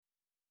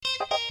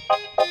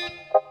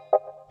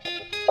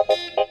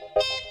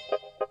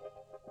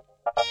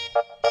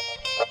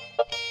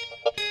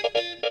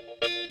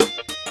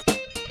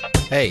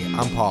Hey,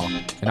 I'm Paul.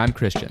 And I'm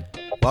Christian.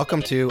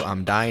 Welcome to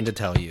I'm Dying to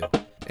Tell You,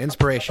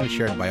 inspiration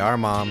shared by our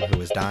mom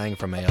who is dying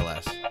from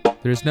ALS.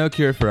 There is no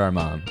cure for our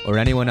mom or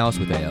anyone else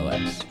with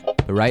ALS,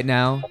 but right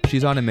now,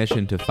 she's on a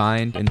mission to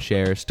find and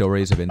share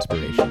stories of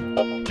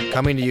inspiration.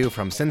 Coming to you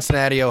from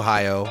Cincinnati,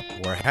 Ohio,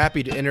 we're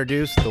happy to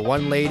introduce the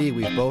one lady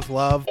we've both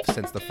loved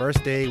since the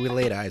first day we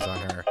laid eyes on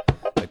her,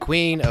 the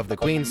queen of the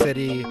Queen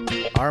City,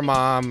 our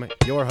mom,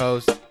 your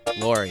host,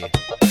 Lori.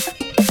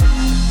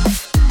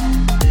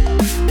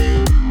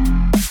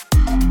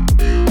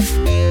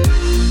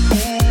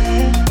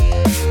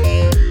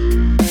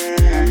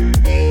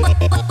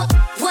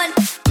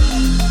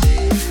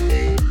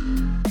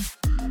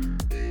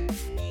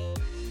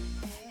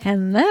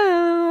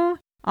 Hello,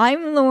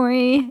 I'm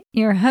Lori,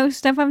 your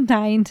host of I'm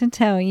Dying to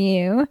Tell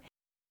You.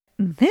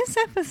 This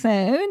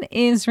episode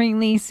is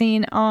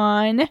releasing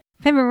on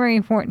February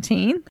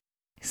 14th,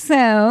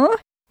 so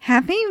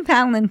happy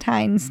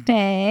Valentine's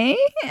Day.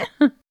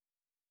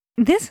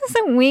 This is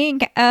a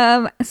week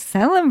of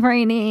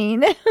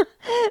celebrating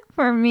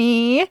for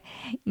me.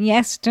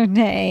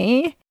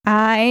 Yesterday,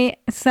 I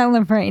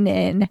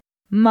celebrated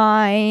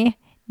my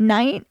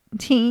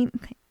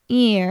 19th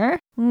year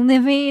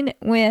living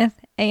with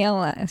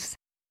ALS.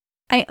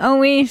 I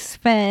always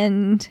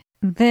spend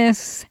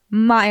this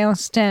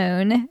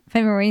milestone,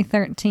 February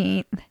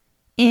 13th,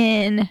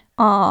 in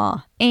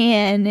awe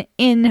and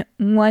in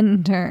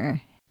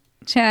wonder,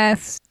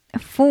 just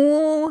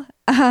full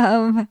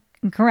of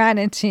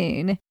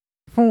gratitude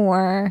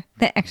for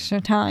the extra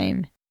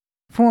time,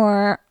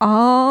 for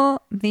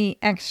all the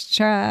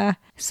extra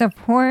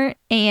support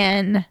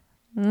and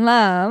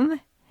love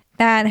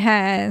that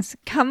has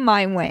come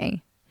my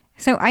way.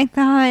 So I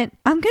thought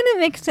I'm going to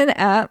mix it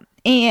up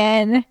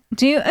and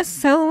do a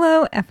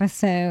solo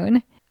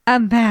episode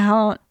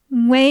about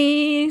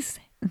ways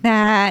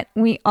that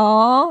we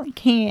all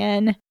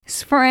can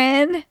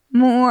spread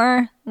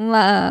more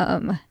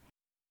love.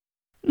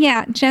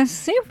 Yeah,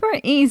 just super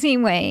easy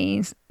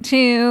ways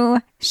to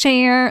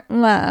share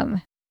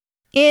love.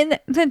 In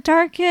the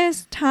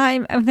darkest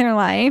time of their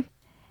life,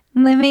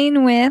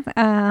 living with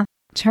a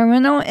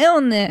terminal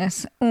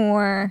illness,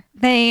 or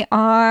they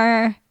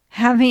are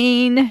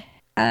having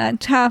a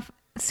tough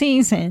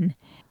season,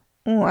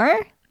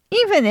 or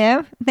even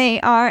if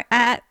they are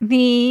at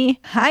the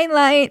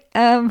highlight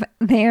of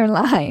their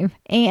life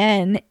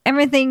and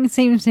everything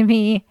seems to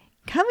be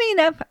coming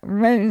up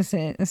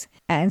roses,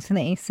 as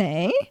they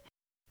say.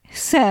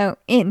 So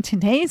in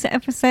today's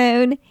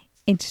episode,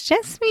 it's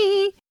just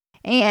me,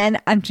 and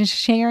I'm just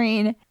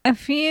sharing a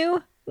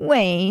few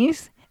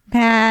ways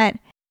that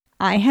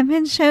I have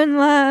been shown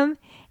love,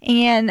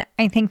 and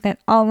I think that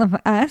all of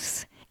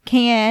us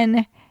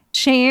can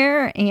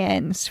share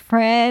and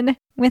spread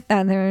with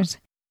others.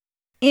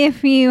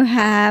 If you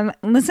have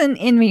listened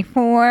in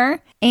before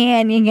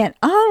and you get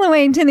all the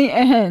way to the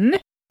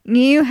end,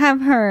 you have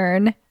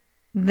heard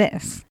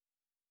this.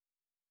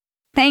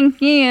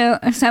 Thank you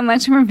so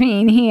much for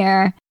being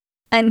here.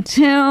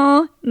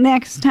 Until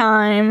next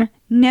time,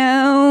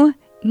 know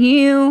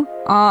you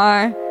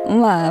are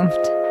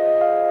loved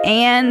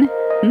and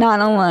not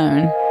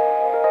alone.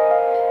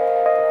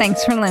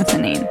 Thanks for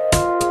listening.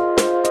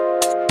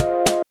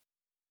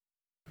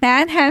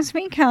 That has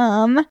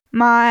become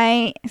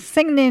my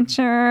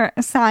signature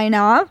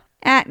sign-off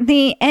at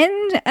the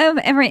end of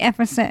every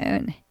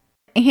episode,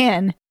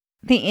 and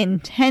the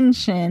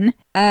intention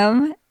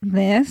of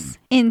this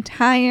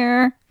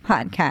entire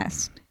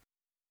podcast.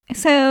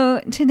 So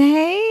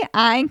today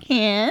I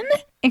can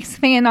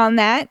expand on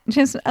that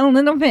just a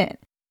little bit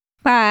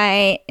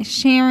by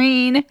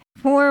sharing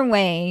 4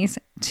 ways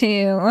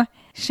to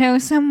show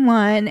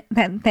someone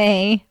that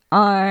they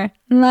are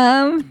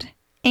loved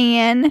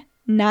and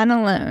not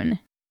alone.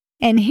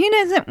 And who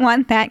doesn't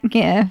want that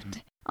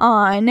gift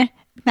on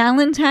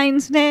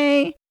Valentine's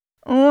Day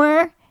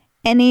or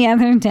any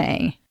other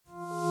day?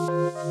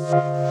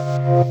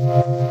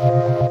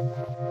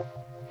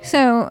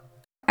 So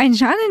I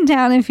jotted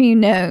down a few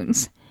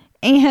notes,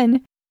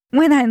 and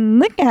when I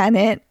look at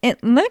it,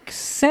 it looks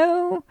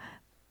so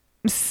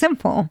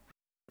simple,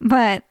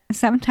 but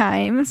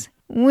sometimes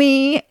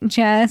we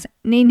just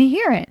need to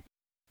hear it,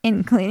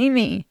 including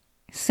me.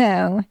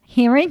 So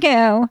here we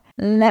go.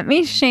 Let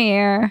me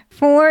share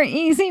 4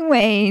 easy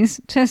ways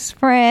to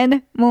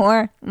spread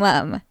more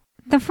love.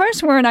 The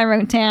first word I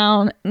wrote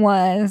down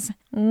was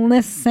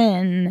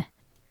listen.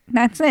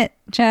 That's it.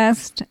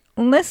 Just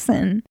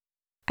listen.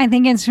 I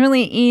think it's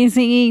really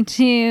easy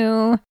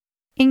to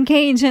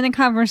engage in a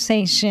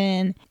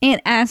conversation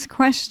and ask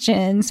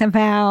questions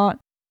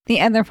about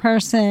the other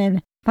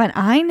person. But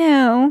I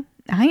know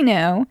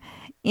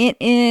it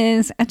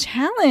is a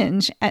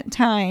challenge at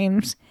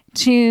times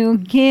to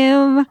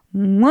give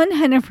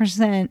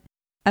 100%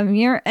 of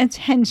your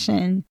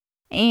attention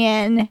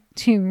and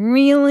to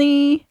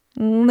really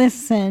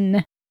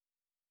listen.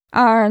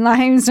 Our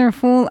lives are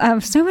full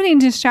of so many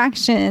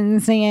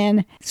distractions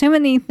and so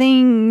many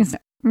things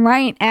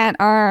right at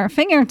our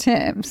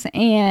fingertips,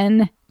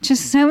 and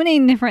just so many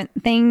different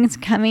things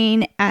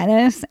coming at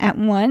us at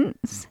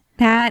once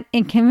that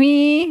it can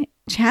be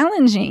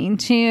challenging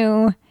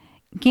to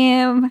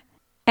give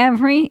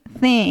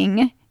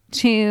everything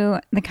to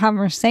the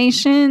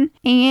conversation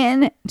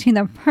and to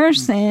the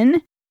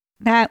person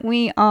that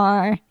we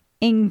are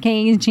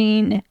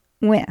engaging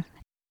with.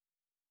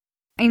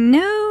 I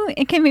know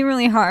it can be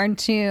really hard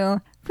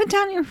to put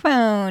down your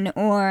phone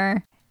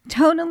or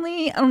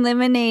totally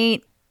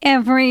eliminate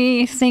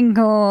every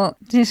single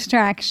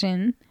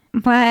distraction,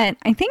 but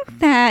I think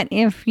that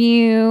if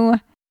you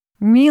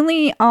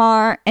really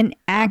are an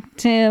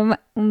active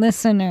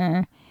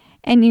listener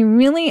and you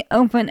really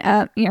open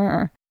up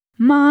your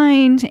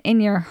mind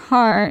and your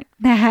heart,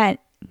 that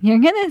you're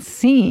going to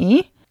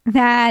see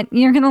that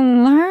you're going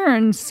to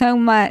learn so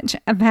much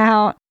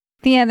about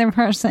the other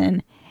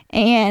person.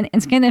 And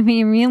it's going to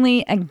be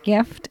really a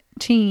gift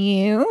to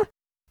you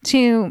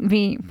to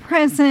be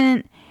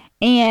present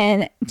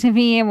and to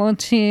be able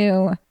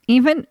to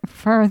even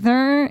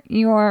further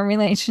your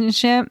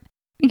relationship,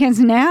 because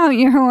now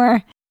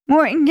you're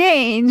more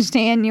engaged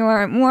and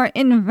you're more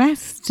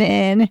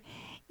invested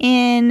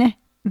in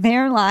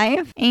their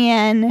life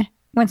and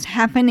what's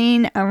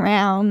happening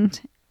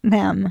around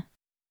them.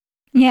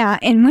 Yeah,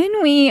 and when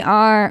we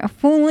are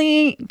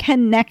fully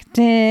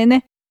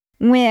connected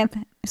with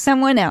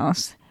someone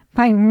else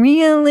by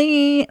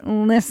really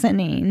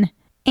listening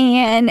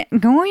and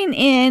going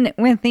in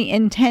with the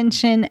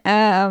intention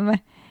of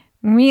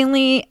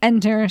really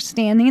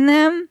understanding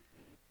them,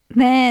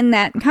 then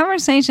that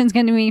conversation is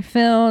going to be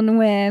filled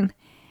with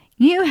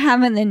you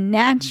having the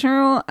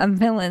natural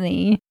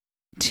ability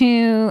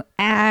to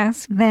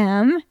ask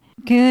them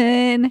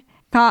good,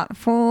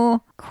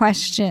 thoughtful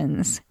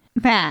questions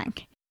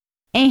back.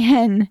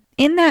 And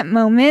in that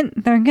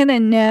moment, they're going to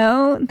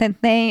know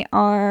that they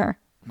are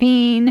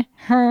being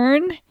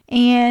heard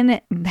and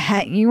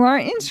that you are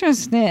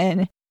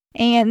interested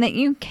and that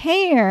you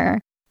care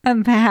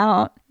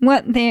about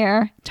what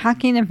they're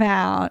talking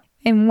about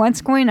and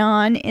what's going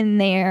on in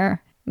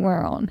their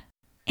world.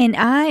 And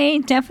I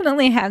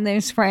definitely have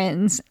those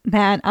friends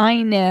that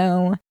I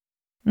know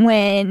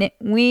when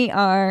we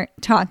are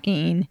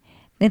talking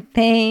that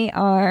they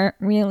are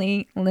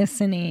really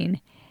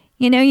listening.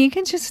 You know, you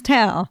can just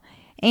tell.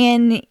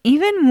 And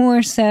even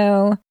more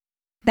so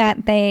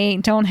that they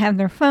don't have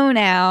their phone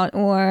out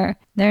or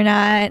they're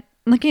not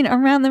looking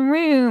around the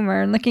room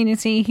or looking to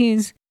see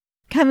who's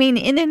coming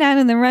in and out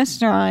of the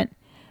restaurant.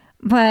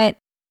 But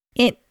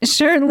it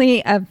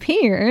surely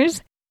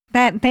appears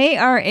that they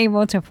are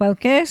able to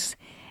focus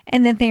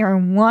and that they are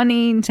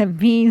wanting to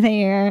be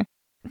there.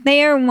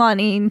 They are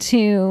wanting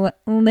to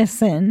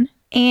listen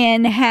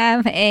and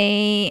have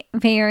a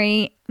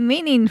very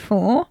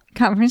meaningful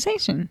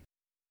conversation.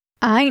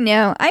 I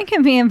know I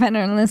can be a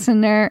better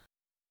listener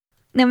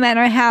no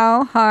matter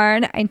how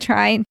hard I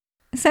try.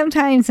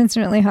 Sometimes it's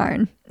really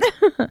hard.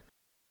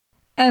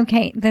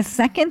 Okay, the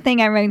second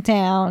thing I wrote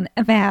down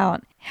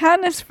about how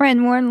to spread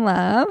more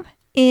love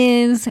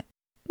is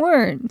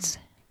words.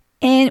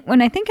 And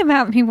when I think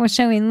about people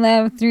showing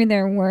love through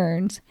their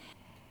words,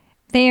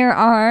 there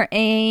are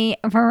a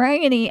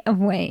variety of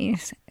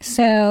ways.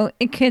 So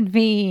it could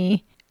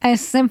be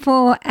as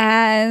simple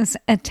as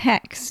a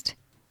text.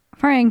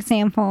 For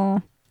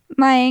example,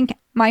 like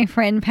my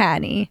friend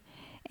Patty,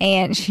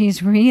 and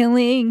she's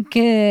really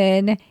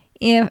good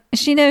if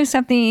she knows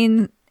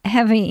something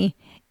heavy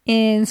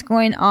is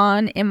going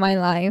on in my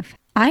life.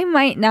 I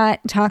might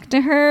not talk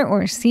to her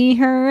or see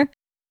her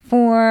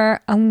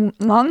for a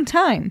long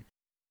time,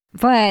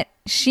 but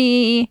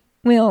she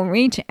will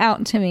reach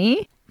out to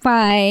me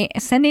by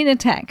sending a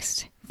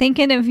text.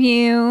 Thinking of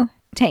you,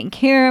 take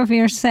care of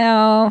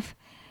yourself,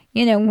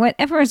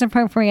 whatever is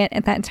appropriate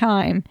at that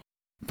time.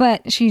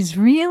 But she's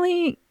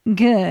really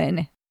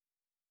good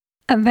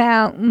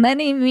about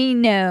letting me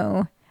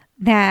know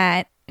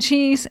that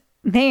she's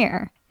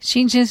there.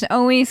 She just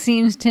always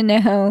seems to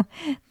know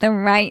the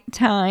right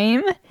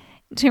time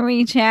to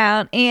reach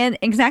out and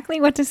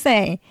exactly what to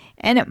say.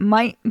 And it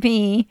might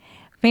be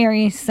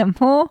very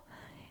simple.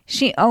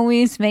 She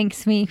always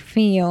makes me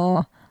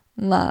feel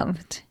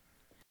loved.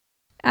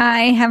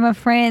 I have a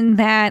friend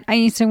that I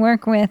used to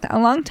work with a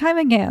long time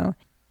ago.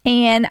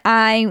 And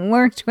I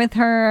worked with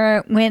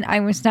her when I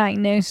was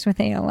diagnosed with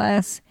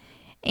ALS.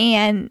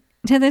 And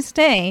to this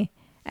day,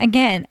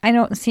 again, I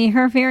don't see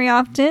her very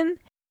often,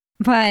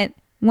 but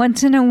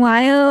once in a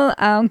while,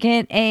 I'll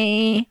get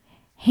a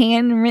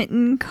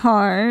handwritten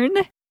card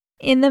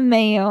in the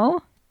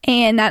mail.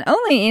 And not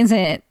only is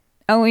it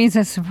always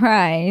a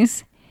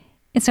surprise,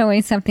 it's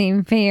always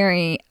something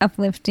very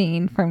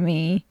uplifting for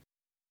me.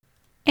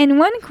 And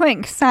one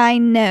quick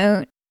side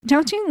note,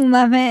 don't you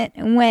love it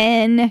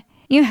when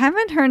you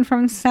haven't heard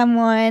from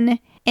someone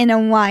in a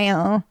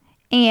while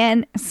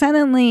and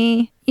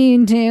suddenly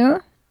you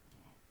do?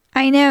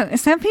 I know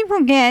some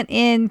people get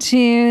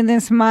into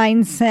this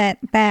mindset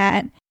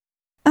that,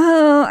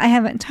 oh, I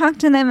haven't talked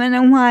to them in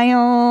a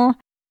while.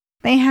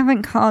 They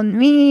haven't called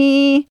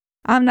me.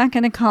 I'm not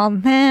going to call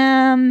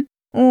them.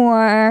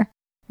 Or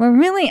we're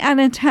really out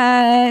of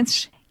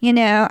touch.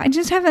 I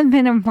just haven't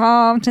been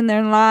involved in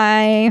their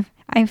life.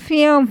 I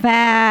feel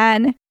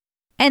bad.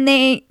 And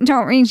they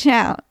don't reach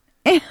out.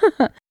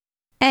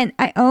 And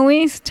I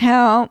always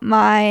tell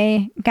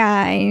my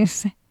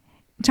guys,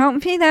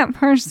 don't be that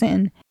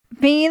person.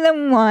 Be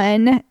the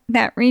one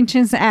that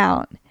reaches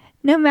out,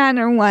 no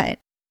matter what.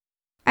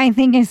 I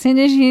think as soon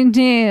as you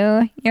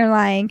do, you're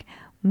like,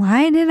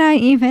 why did I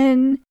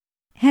even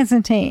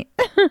hesitate?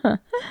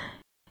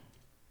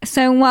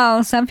 So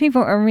while some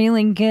people are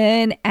really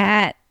good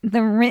at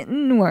the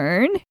written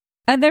word,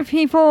 other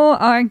people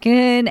are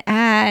good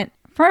at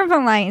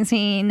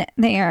verbalizing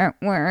their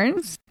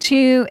words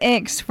to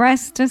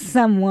express to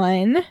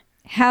someone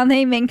how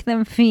they make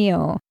them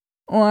feel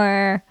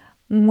or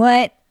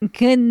what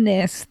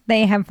goodness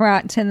they have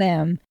brought to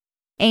them.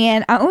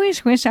 And I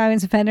always wish I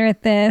was better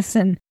at this,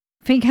 and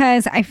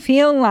because I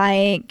feel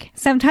like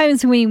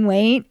sometimes we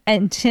wait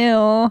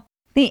until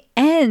the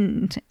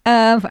end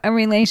of a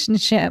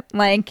relationship.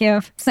 Like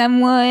if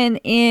someone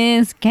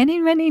is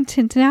getting ready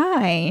to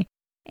die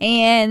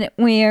and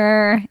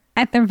we're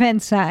at their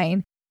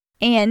bedside,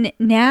 and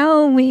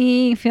now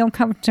we feel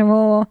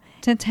comfortable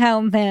to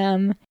tell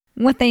them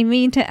what they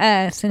mean to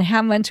us and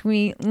how much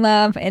we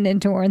love and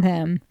adore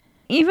them.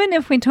 Even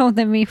if we told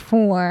them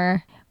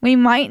before, we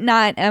might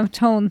not have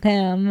told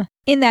them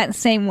in that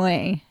same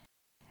way.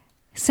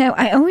 So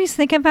I always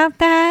think about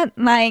that.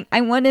 Like,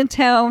 I want to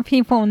tell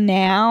people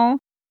now,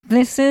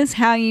 this is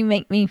how you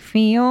make me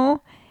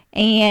feel,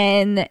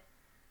 and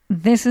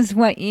this is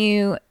what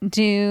you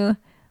do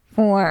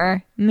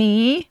for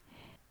me,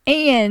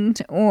 and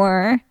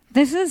or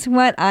this is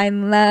what I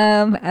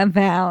love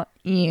about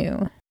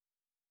you.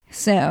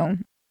 So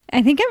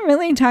I think I'm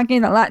really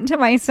talking a lot to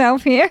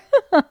myself here.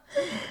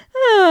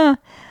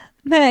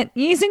 But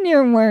using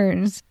your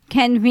words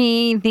can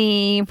be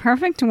the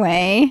perfect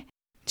way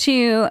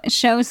to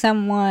show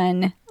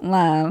someone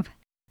love.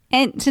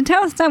 And to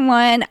tell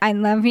someone I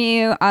love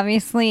you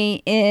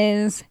obviously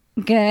is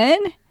good,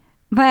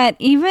 but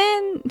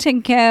even to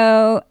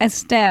go a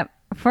step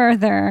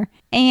further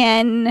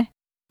and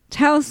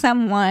tell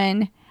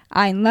someone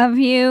I love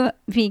you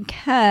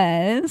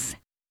because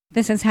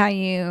this is how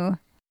you,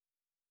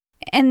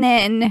 and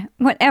then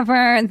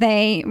whatever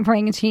they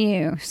bring to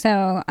you.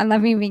 So I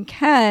love you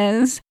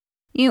because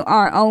you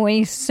are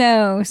always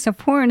so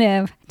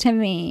supportive to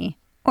me.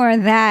 Or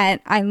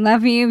that I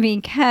love you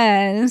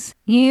because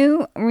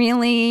you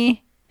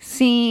really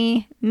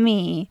see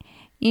me.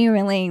 You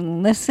really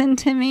listen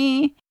to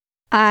me.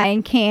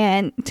 I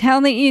can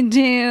tell that you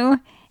do,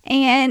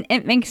 and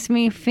it makes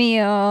me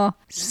feel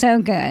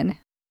so good.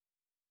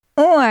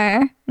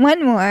 Or,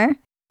 one more,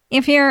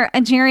 if you're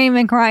a Jerry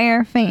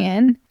Maguire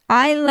fan,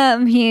 I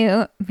love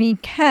you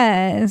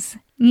because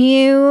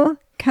you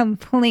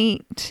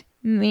complete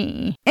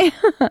me.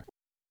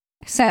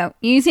 So,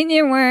 using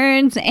your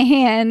words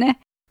and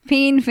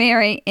being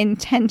very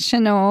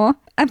intentional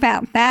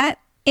about that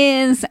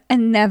is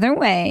another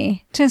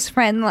way to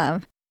spread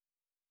love.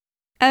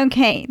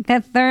 Okay, the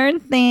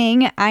third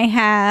thing I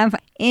have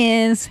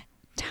is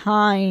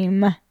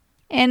time.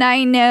 And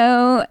I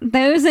know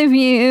those of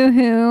you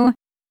who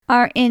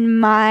are in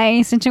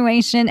my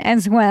situation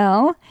as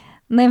well,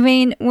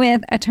 living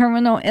with a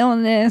terminal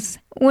illness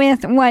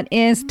with what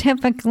is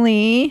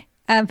typically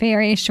a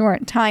very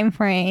short time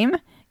frame,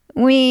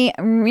 we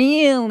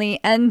really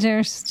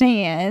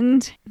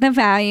understand the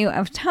value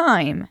of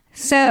time.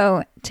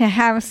 So to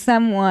have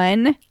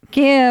someone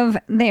give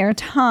their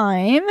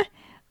time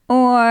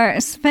or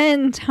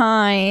spend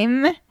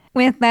time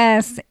with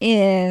us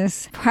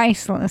is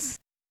priceless.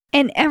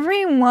 And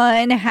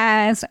everyone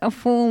has a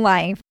full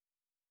life,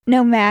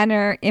 no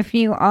matter if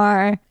you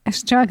are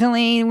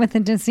struggling with a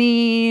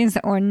disease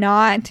or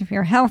not, if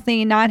you're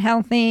healthy, not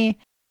healthy.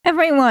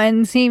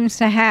 Everyone seems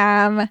to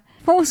have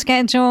full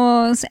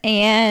schedules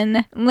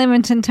and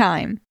limited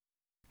time.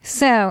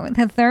 So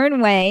the third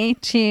way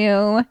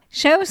to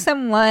show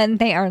someone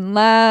they are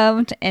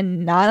loved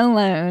and not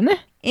alone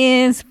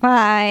is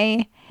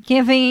by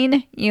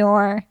giving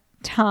your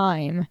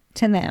time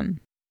to them.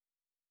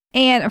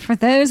 And for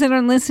those that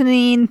are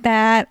listening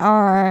that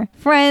are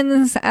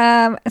friends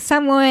of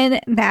someone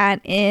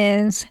that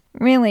is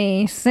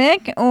really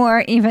sick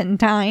or even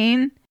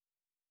dying,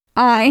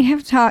 I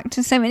have talked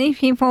to so many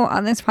people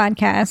on this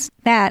podcast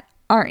that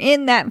are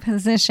in that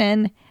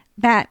position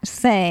that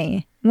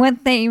say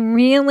what they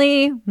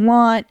really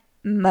want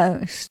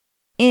most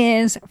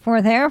is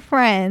for their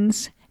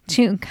friends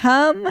to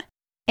come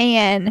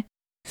and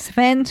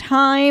spend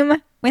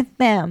time with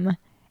them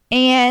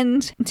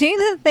and do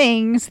the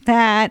things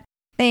that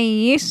they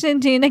used to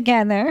do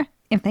together,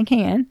 if they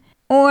can,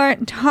 or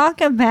talk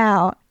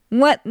about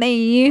what they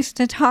used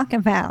to talk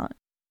about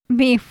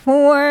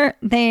before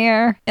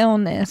their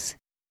illness,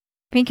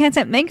 because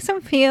it makes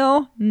them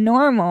feel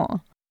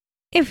normal.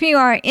 If you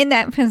are in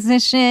that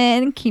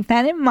position, keep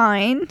that in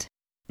mind.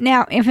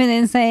 Now, if it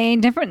is a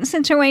different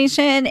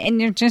situation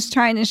and you're just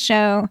trying to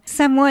show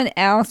someone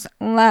else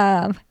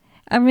love,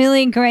 a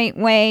really great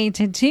way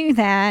to do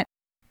that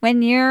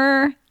when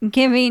you're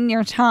giving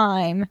your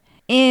time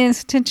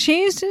is to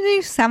choose to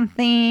do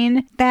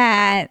something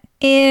that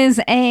is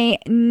a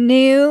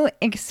new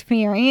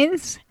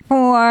experience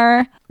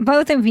for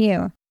both of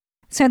you.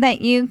 so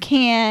that you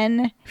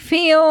can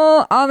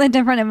feel all the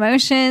different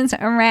emotions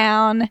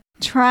around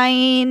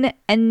trying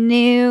a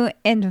new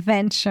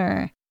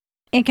adventure.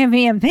 It can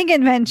be a big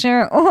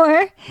adventure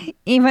or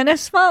even a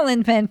small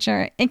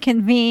adventure. It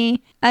can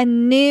be a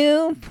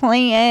new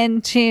plan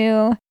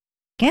to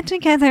get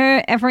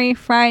together every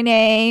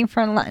Friday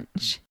for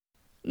lunch.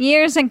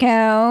 Years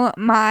ago,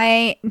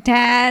 my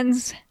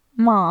dad's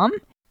mom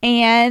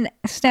and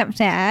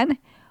stepdad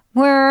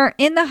were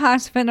in the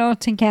hospital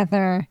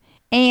together,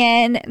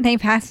 and they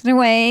passed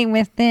away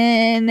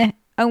within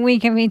a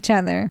week of each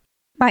other.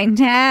 My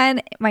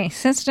dad, my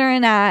sister,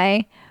 and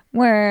I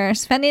were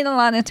spending a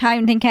lot of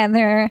time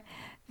together,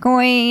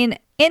 going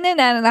in and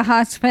out of the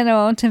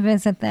hospital to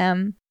visit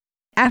them.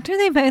 After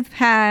they both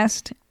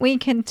passed, we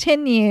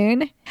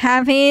continued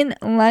having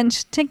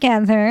lunch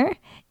together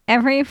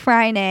every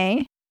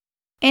Friday,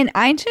 and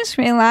I just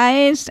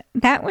realized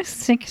that was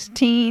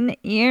 16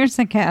 years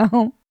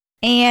ago.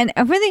 And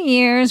over the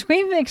years,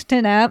 we mixed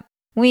it up.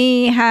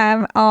 We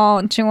have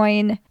all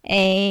joined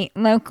a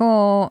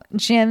local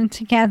gym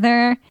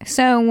together.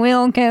 So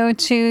we'll go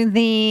to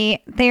the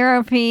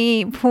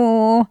therapy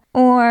pool,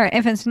 or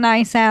if it's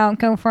nice out,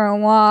 go for a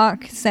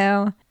walk.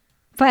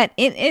 But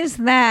it is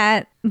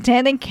that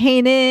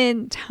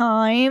dedicated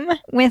time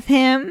with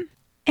him.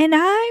 And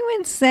I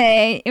would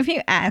say, if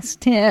you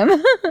asked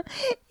him,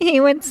 he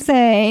would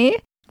say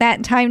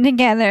that time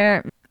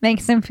together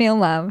makes him feel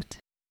loved.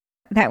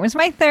 That was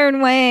my third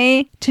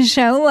way to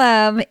show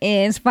love,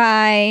 is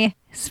by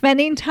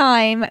spending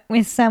time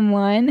with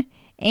someone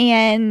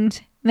and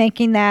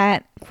making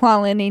that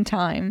quality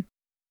time.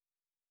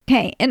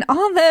 Okay, and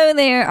although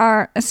there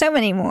are so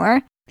many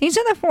more, these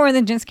are the 4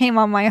 that just came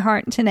on my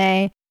heart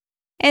today.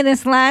 And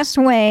this last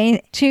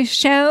way to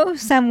show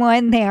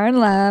someone they are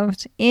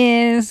loved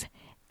is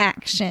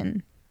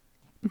action.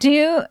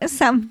 Do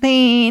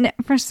something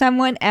for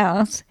someone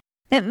else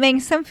that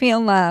makes them feel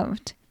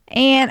loved.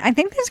 And I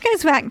think this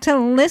goes back to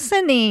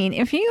listening.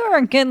 If you are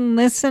a good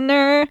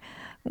listener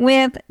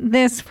with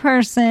this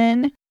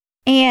person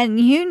and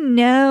you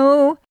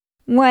know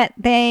what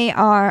they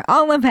are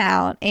all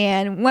about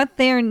and what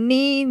their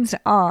needs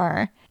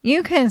are,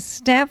 you can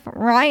step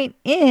right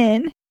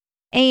in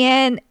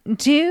and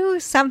do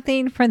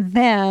something for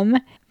them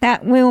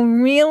that will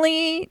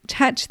really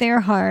touch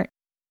their heart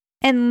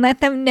and let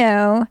them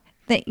know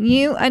that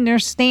you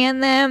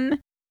understand them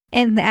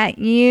and that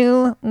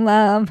you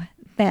love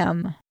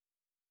them.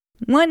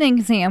 One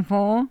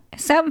example,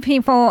 some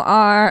people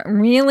are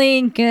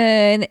really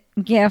good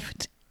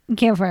gift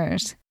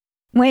givers,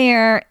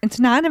 where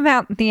it's not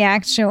about the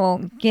actual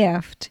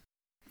gift,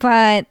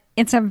 but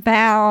it's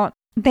about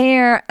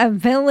their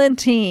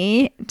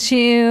ability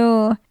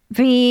to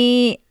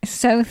be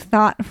so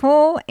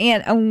thoughtful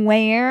and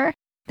aware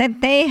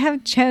that they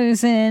have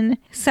chosen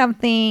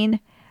something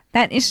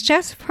that is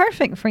just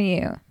perfect for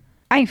you.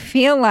 I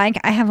feel like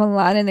I have a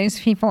lot of those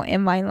people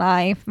in my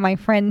life. My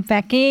friend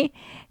Becky,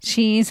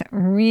 she's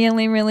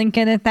really, really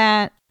good at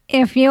that.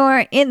 If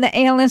you're in the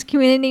ALS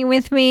community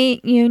with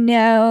me, you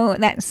know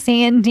that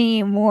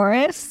Sandy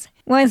Morris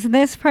was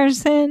this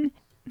person,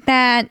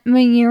 that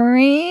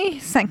Mayuri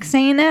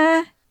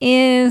Saxena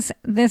is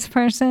this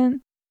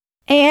person.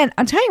 And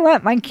I'll tell you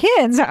what, my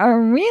kids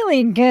are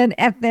really good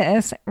at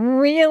this,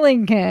 really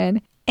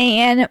good.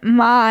 And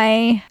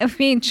my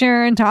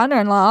future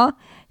daughter-in-law,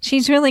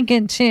 she's really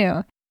good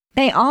too.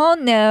 They all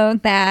know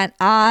that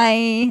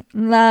I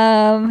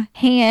love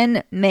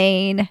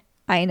handmade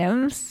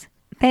items.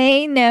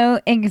 They know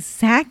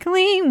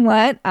exactly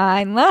what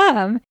I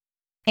love.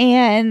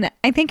 And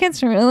I think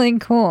it's really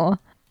cool.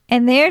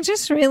 And they're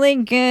just really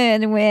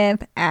good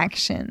with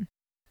action.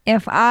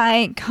 If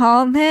I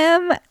call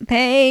them,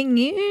 they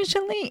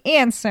usually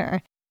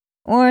answer.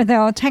 Or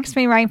they'll text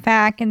me right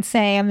back and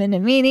say, I'm in a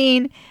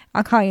meeting,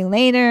 I'll call you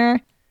later.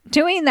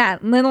 Doing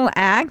that little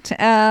act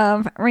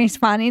of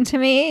responding to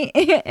me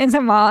as a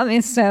mom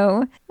is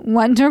so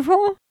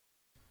wonderful.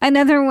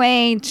 Another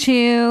way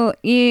to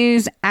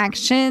use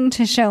action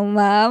to show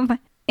love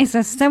is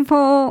a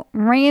simple,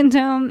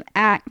 random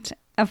act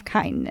of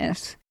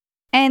kindness.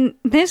 And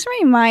this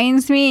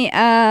reminds me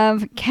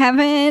of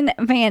Kevin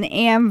Van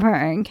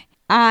Amberg.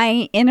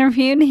 I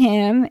interviewed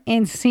him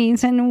in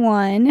season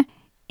 1.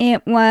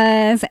 It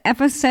was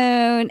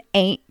episode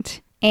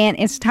 8, and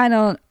it's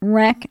titled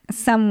Wreck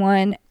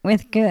Someone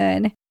with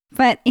Good.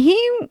 But he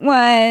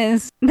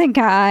was the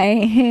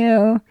guy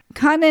who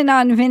caught it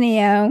on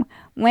video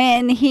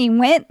when he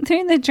went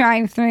through the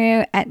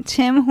drive-thru at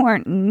Tim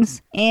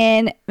Hortons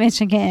in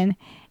Michigan,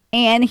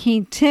 and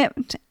he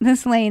tipped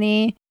this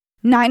lady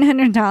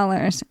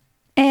 $900.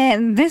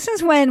 And this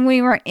is when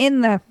we were in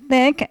the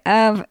thick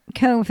of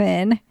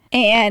COVID,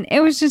 and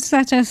it was just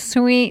such a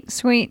sweet,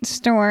 sweet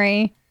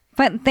story.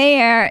 But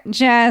they're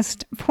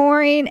just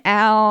pouring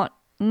out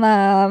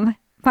love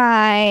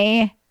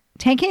by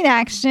taking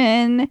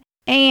action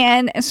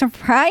and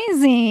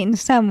surprising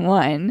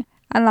someone.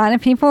 A lot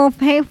of people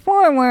pay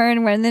forward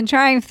when the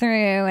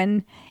drive-thru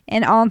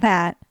and all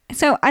that.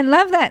 So I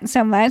love that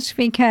so much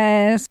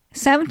because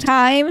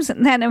sometimes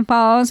that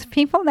involves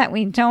people that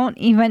we don't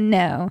even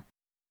know.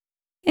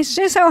 It's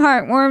just so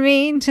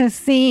heartwarming to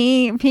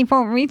see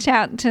people reach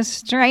out to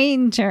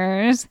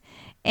strangers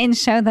and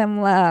show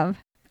them love.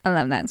 I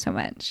love that so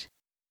much.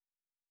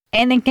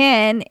 And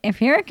again,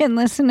 if you're a good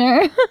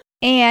listener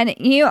and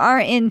you are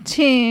in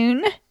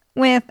tune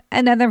with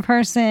another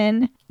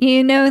person,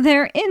 you know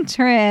their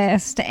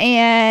interest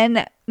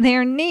and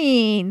their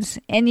needs,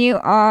 and you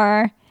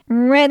are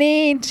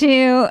ready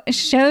to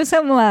show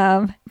some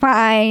love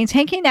by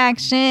taking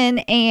action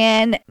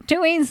and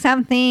doing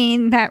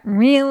something that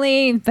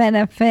really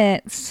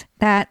benefits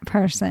that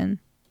person.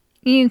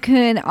 You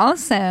could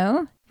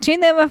also do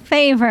them a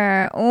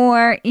favor,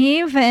 or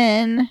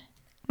even,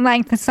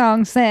 like the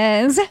song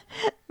says,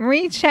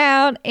 reach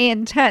out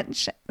and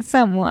touch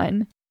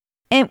someone.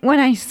 And when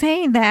I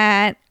say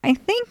that, I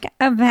think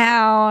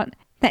about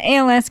the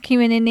ALS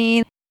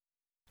community.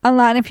 A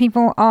lot of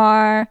people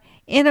are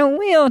in a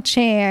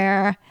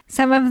wheelchair.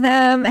 Some of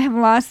them have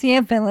lost the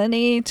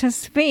ability to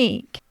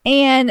speak.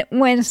 And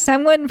when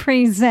someone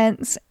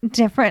presents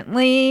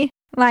differently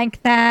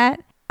like that,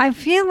 I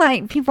feel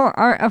like people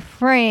are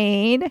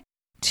afraid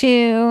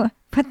to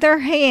put their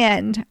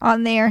hand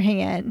on their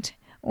hand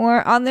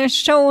or on their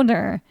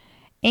shoulder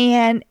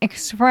and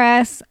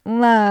express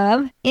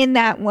love in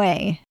that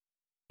way.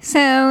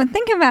 So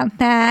think about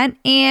that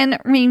and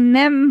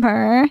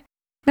remember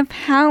the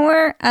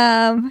power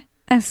of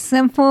a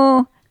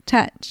simple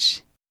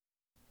touch.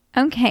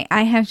 Okay,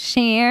 I have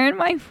shared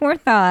my 4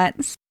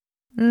 thoughts: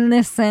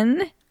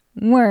 listen,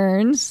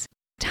 words,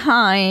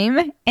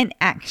 time, and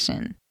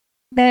action.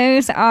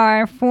 Those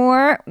are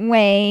 4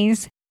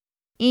 ways,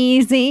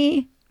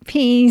 easy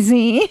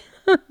peasy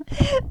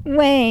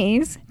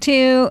ways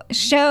to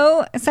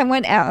show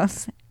someone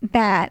else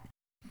that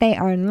they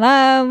are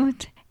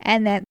loved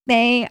and that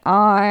they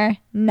are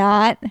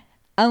not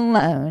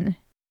alone.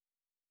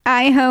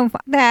 I hope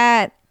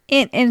that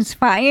it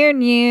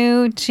inspired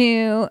you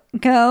to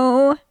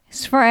go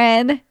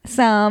spread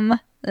some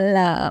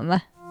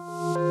love.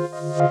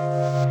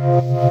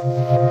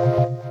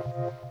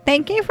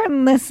 Thank you for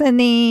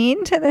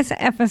listening to this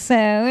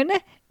episode.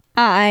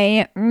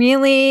 I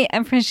really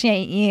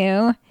appreciate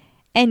you,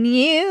 and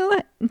you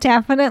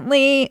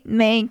definitely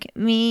make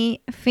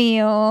me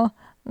feel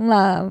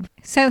loved.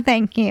 So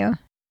thank you.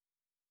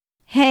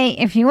 Hey,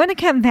 if you want to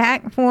come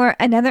back for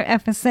another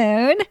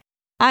episode,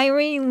 I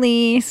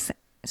release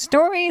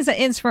Stories of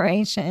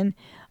Inspiration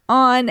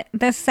on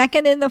the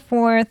 2nd and the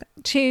 4th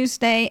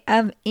Tuesday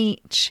of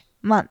each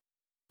month.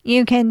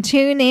 You can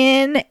tune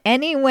in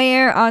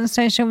anywhere on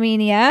social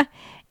media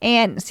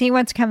and see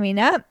what's coming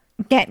up,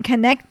 get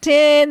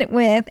connected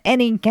with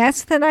any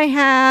guests that I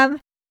have,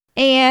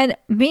 and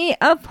be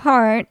a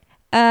part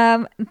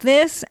of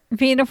this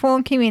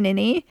beautiful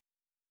community.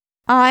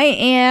 I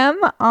am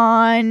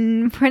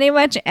on pretty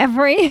much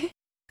every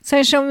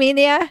social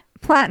media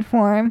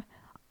platform,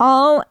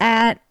 all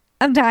at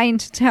I'm Dying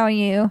to Tell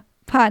You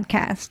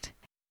podcast.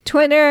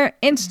 Twitter,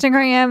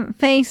 Instagram,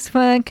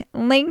 Facebook,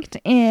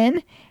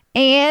 LinkedIn,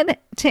 and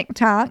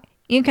TikTok.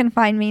 You can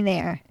find me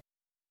there.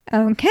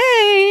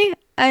 Okay,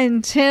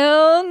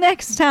 until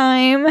next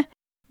time,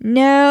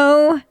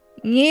 know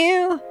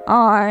you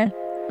are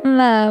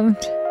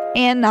loved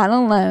and not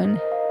alone.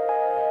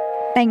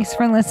 Thanks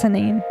for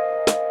listening.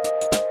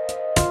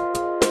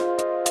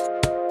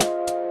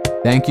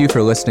 Thank you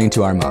for listening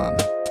to our mom.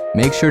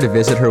 Make sure to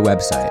visit her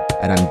website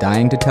at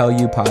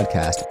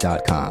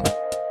I'mDyingToTellYouPodcast.com,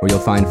 where you'll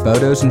find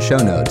photos and show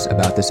notes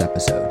about this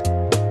episode.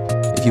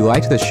 If you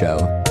liked this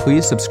show,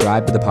 please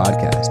subscribe to the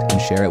podcast and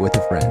share it with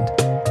a friend.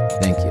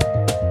 Thank you.